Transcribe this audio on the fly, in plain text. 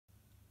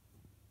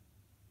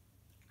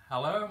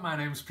Hello, my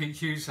name's Pete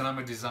Hughes and I'm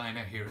a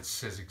designer here at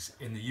Sizzix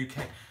in the UK.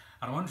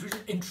 And I want to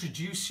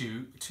introduce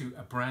you to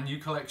a brand new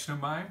collection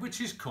of mine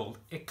which is called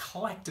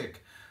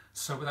Eclectic.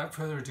 So without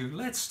further ado,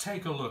 let's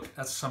take a look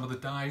at some of the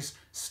dies,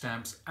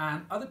 stamps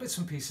and other bits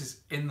and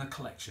pieces in the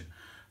collection.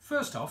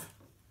 First off,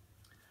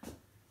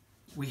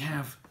 we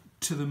have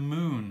To the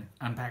Moon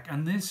and Back,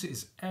 and this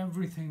is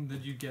everything that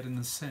you get in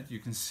the set. You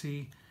can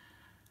see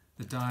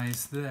the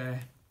dies there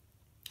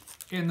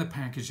in the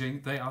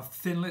packaging. They are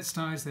Thinlits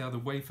dies, they are the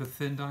wafer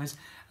thin dies,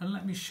 and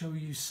let me show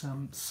you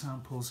some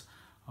samples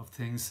of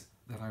things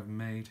that I've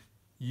made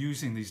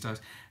using these dies.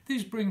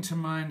 These bring to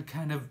mind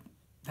kind of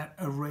that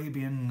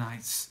Arabian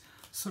Nights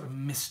sort of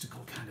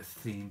mystical kind of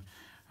theme,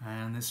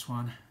 and this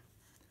one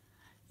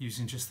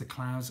using just the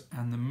clouds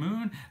and the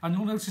moon. And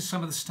you'll notice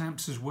some of the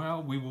stamps as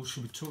well.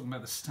 Should be talking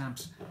about the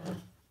stamps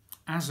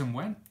as and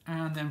when.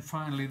 And then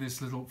finally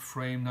this little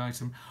framed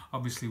item.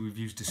 Obviously we've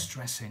used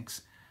distress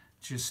inks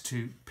just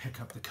to pick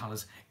up the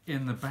colours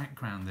in the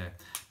background there.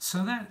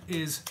 So that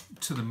is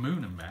To the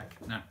Moon and Back.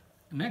 Now,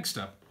 next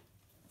up,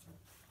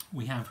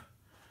 we have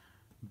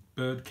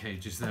bird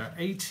cages. There are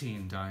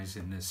 18 dies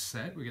in this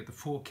set. We get the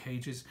 4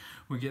 cages.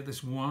 We get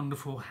this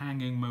wonderful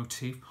hanging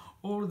motif,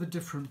 all of the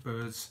different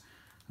birds,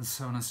 and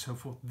so on and so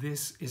forth.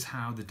 This is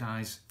how the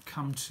dies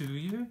come to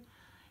you.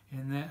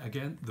 In there,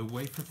 again, the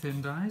wafer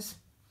thin dies.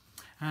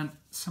 And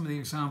some of the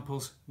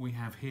examples we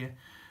have here.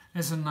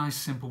 There's a nice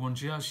simple one,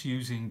 just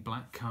using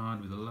black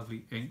card with a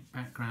lovely ink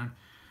background.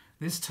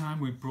 This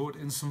time we brought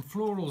in some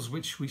florals,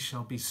 which we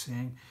shall be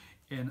seeing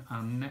in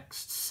our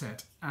next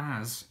set,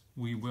 as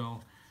we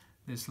will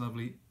this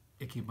lovely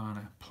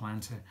Ikebana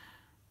planter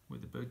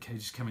with the bird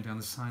cages coming down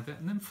the side there.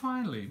 And then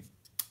finally,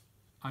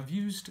 I've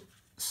used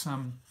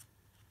some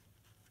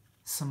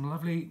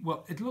lovely,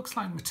 well, it looks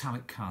like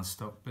metallic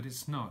cardstock, but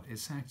it's not.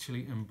 It's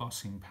actually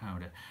embossing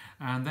powder.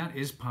 And that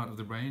is part of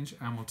the range,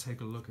 and we'll take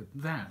a look at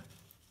that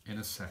in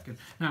a second.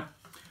 Now,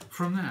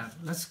 from that,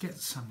 let's get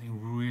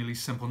something really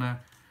simple. Now,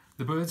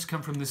 the birds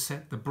come from this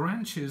set, the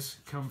branches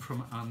come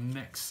from our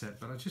next set,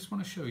 but I just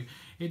want to show you,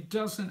 it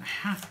doesn't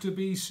have to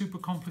be super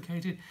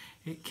complicated.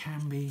 It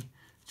can be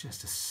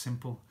just a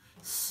simple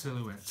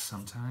silhouette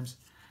sometimes.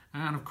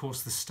 And of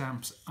course, the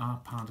stamps are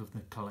part of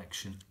the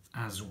collection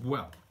as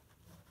well.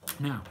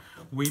 Now,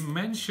 we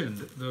mentioned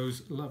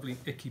those lovely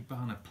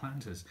Ikebana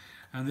planters,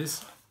 and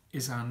this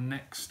is our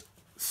next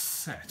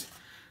set.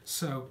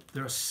 So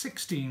there are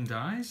 16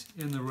 dies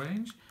in the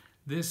range.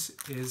 This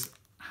is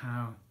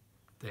how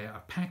they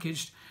are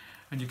packaged,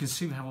 and you can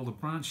see we have all the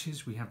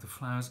branches, we have the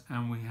flowers,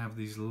 and we have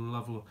these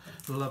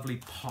lovely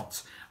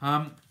pots.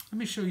 Let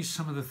me show you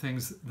some of the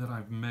things that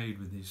I've made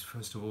with these.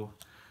 First of all,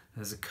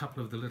 there's a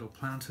couple of the little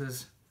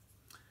planters,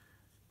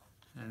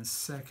 and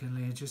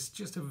secondly,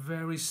 just a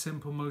very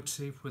simple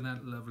motif with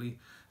that lovely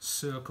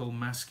circle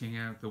masking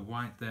out the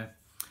white there.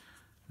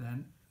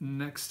 Then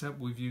next up,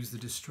 we've used the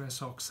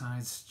distress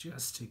oxides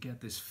just to get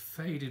this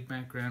faded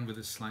background with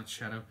a slight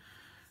shadow.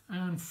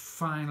 And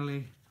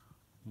finally,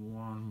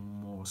 one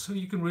more. So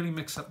you can really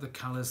mix up the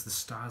colors, the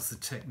styles, the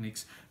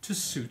techniques to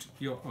suit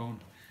your own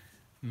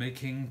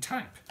making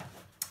type.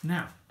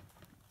 Now,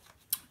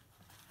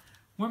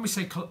 when we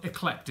say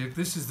eclectic,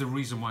 this is the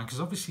reason why,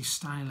 because obviously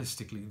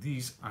stylistically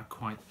these are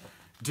quite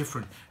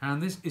different. And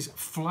this is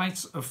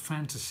Flights of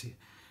Fantasy.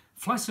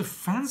 Flights of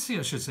Fancy,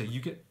 I should say. You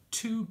get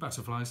 2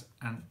 butterflies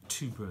and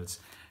 2 birds.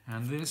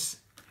 And this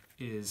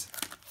is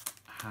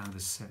how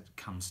the set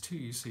comes to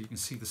you, so you can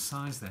see the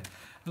size there.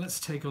 And let's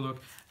take a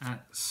look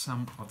at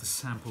some of the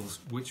samples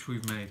which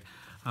we've made.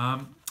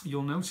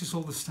 You'll notice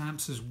all the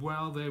stamps as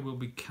well. They will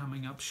be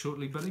coming up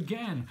shortly. But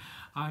again,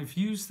 I've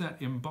used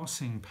that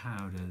embossing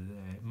powder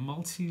there,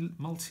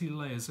 multi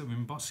layers of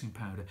embossing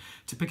powder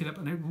to pick it up,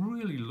 and it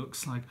really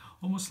looks like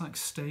almost like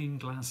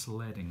stained glass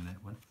leading,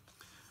 that one.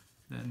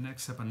 Then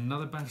next up,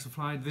 another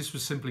butterfly. This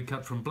was simply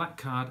cut from black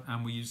card,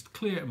 and we used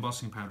clear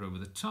embossing powder over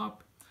the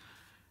top.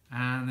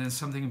 And then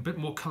something a bit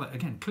more colour.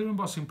 Again, clear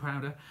embossing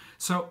powder.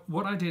 So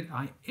what I did,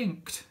 I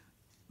inked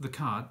the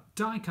card,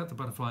 die cut the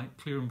butterfly,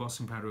 clear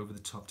embossing powder over the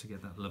top to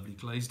get that lovely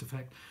glazed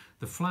effect.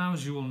 The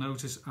flowers, you will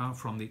notice, are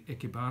from the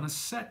Ikebana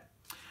set.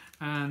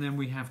 And then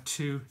we have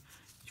 2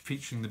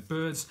 featuring the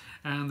birds,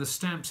 and the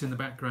stamps in the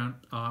background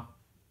are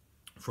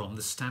from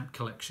the stamp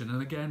collection.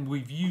 And again,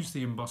 we've used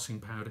the embossing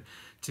powder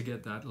to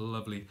get that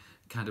lovely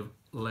kind of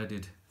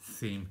leaded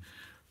theme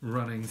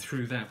running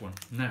through that one.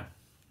 Now,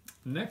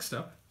 next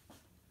up,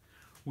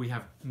 we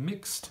have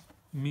mixed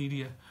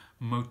media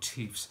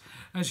motifs.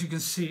 As you can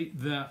see,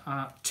 there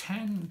are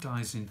 10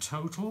 dies in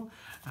total.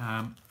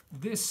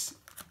 This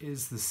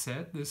is the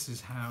set. This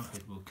is how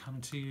it will come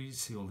to you. You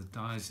see all the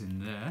dies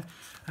in there.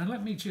 And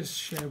let me just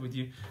share with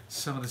you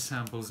some of the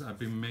samples I've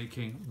been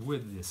making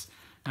with this.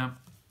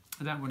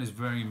 That one is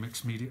very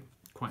mixed media,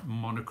 quite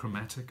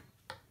monochromatic,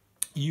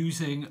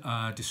 using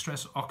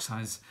distress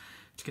oxides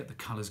to get the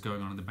colors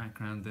going on in the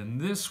background. Then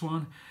this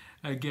one,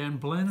 again,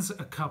 blends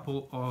a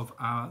couple of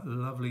our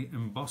lovely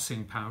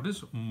embossing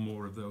powders,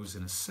 more of those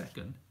in a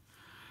second.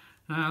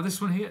 Now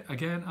this one here,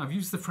 again, I've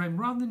used the frame.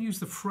 Rather than use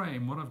the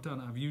frame, what I've done,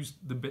 I've used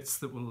the bits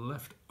that were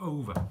left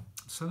over.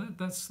 So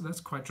that's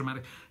quite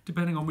dramatic,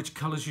 depending on which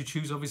colours you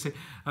choose, obviously.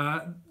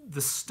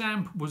 The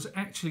stamp was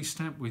actually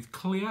stamped with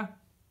clear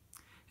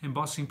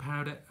embossing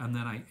powder, and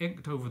then I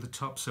inked over the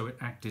top so it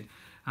acted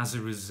as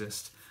a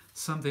resist.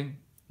 Something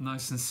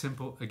nice and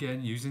simple,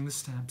 again, using the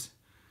stamps,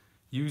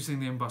 using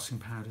the embossing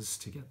powders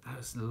to get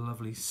those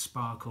lovely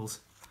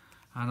sparkles.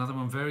 Another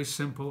one very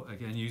simple,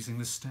 again, using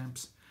the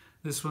stamps.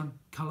 This one,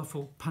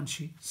 colourful,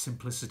 punchy,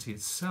 simplicity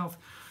itself.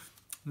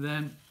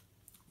 Then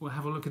we'll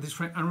have a look at this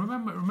frame. And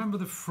remember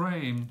the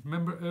frame.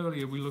 Remember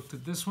earlier we looked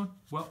at this one?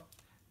 Well,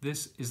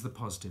 this is the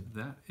positive.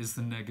 That is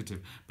the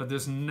negative. But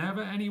there's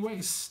never any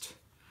waste.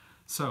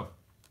 So,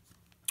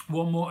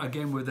 one more,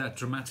 again, with that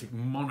dramatic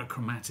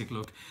monochromatic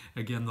look.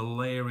 Again, the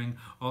layering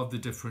of the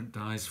different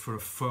dyes for a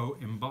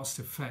faux embossed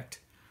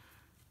effect.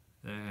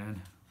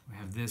 Then we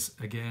have this,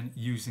 again,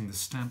 using the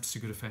stamps to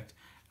good effect.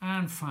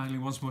 And finally,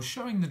 once more,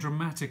 showing the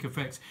dramatic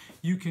effects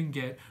you can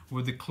get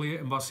with the clear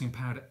embossing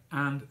powder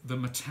and the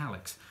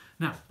metallics.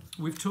 Now,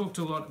 we've talked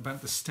a lot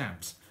about the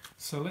stamps,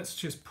 so let's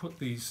just put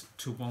these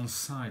to one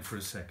side for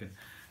a second.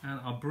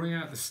 And I'll bring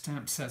out the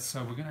stamp set,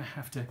 so we're going to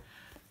have to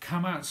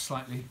come out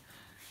slightly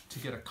to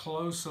get a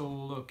closer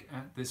look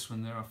at this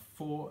one. There are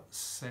 4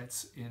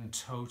 sets in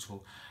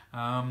total.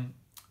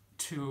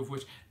 2 of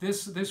which,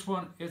 this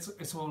one,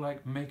 it's all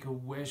like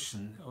Make-A-Wish,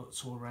 and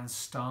it's all around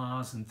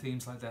stars and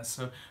themes like that,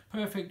 so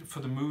perfect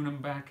for the moon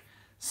and back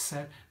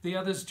set. The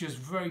others just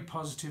very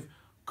positive,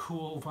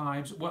 cool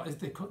vibes. Well,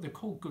 they're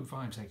called good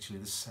vibes actually,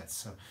 the sets.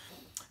 So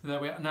there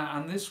we are. Now,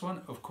 and this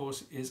one of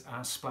course is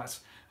our splats,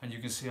 and you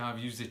can see I've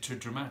used it to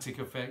dramatic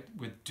effect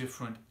with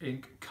different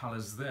ink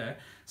colors there.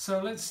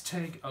 So let's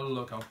take a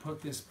look. I'll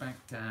put this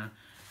back down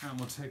and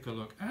we'll take a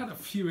look at a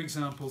few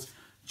examples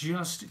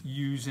just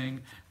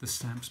using the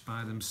stamps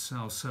by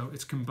themselves. So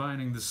it's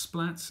combining the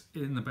splats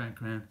in the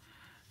background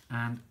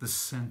and the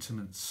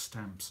sentiment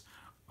stamps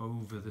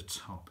over the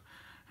top.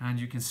 And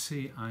you can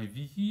see I've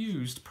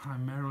used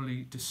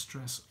primarily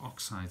distress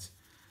oxides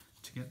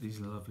to get these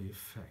lovely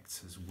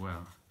effects as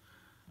well.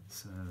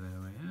 So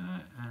there we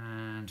are.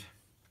 And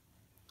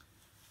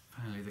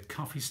finally the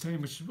coffee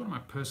stain, which is one of my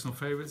personal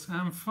favorites.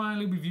 And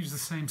finally we've used the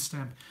same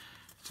stamp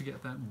to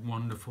get that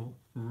wonderful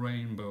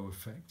rainbow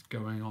effect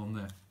going on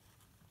there.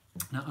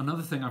 Now,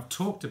 another thing I've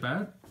talked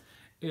about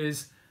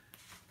is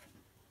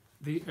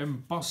the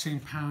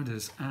embossing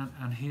powders,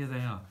 and here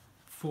they are.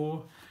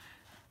 4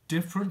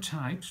 different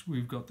types.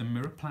 We've got the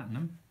mirror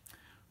platinum,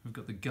 we've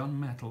got the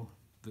gunmetal,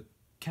 the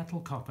kettle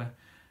copper,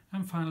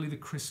 and finally the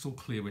crystal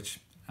clear, which,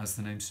 as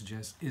the name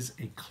suggests, is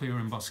a clear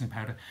embossing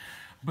powder.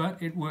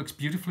 But it works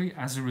beautifully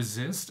as a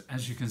resist,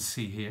 as you can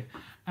see here,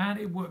 and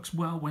it works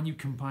well when you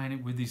combine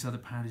it with these other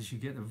powders. You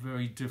get a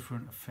very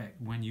different effect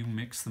when you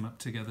mix them up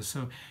together.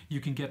 So you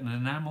can get an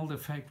enameled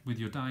effect with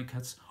your die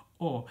cuts,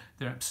 or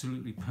they're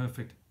absolutely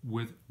perfect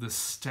with the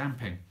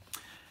stamping.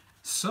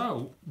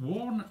 So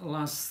one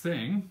last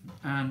thing,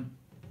 and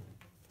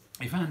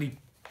if Andy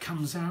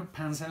pans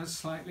out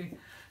slightly,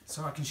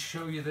 so I can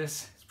show you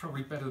this. It's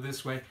probably better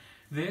this way.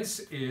 This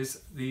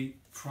is the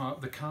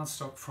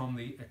cardstock from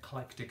the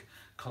Eclectic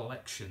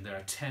collection. There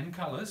are 10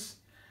 colours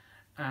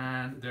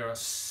and there are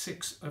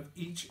 6 of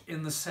each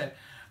in the set.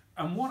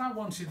 And what I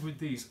wanted with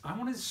these, I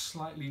wanted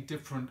slightly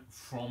different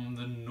from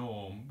the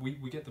norm.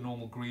 We get the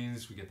normal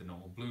greens, we get the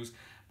normal blues,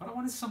 but I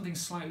wanted something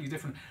slightly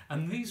different.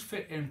 And these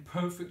fit in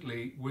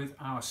perfectly with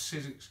our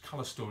Sizzix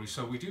colour story.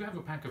 So we do have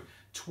a pack of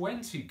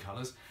 20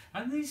 colours,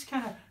 and these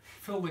kind of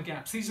fill the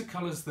gaps. These are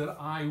colours that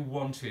I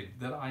wanted,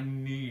 that I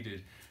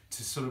needed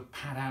to sort of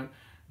pad out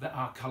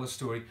our colour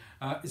story.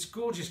 It's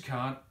gorgeous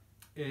card.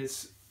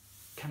 It's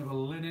kind of a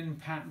linen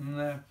pattern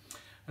there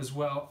as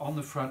well on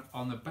the front,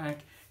 on the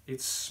back.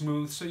 It's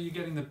smooth, so you're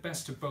getting the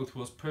best of both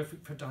worlds.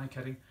 Perfect for die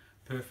cutting,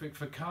 perfect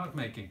for card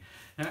making.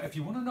 Now, if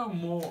you want to know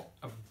more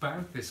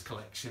about this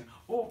collection,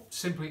 or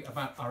simply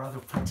about our other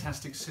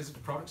fantastic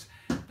Sizzix products,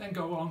 then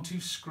go on to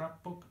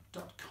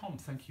scrapbook.com.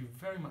 Thank you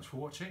very much for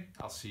watching.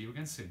 I'll see you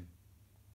again soon.